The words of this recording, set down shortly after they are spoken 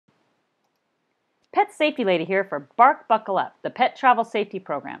Pet Safety Lady here for Bark Buckle Up, the pet travel safety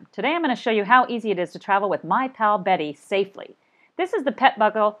program. Today I'm going to show you how easy it is to travel with my pal Betty safely. This is the Pet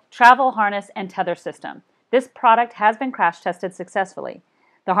Buckle travel harness and tether system. This product has been crash tested successfully.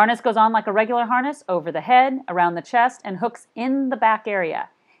 The harness goes on like a regular harness over the head, around the chest, and hooks in the back area.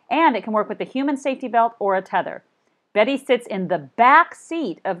 And it can work with the human safety belt or a tether. Betty sits in the back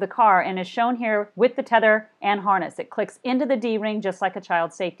seat of the car and is shown here with the tether and harness. It clicks into the D-ring just like a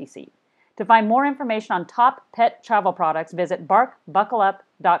child's safety seat. To find more information on top pet travel products, visit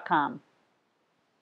barkbuckleup.com.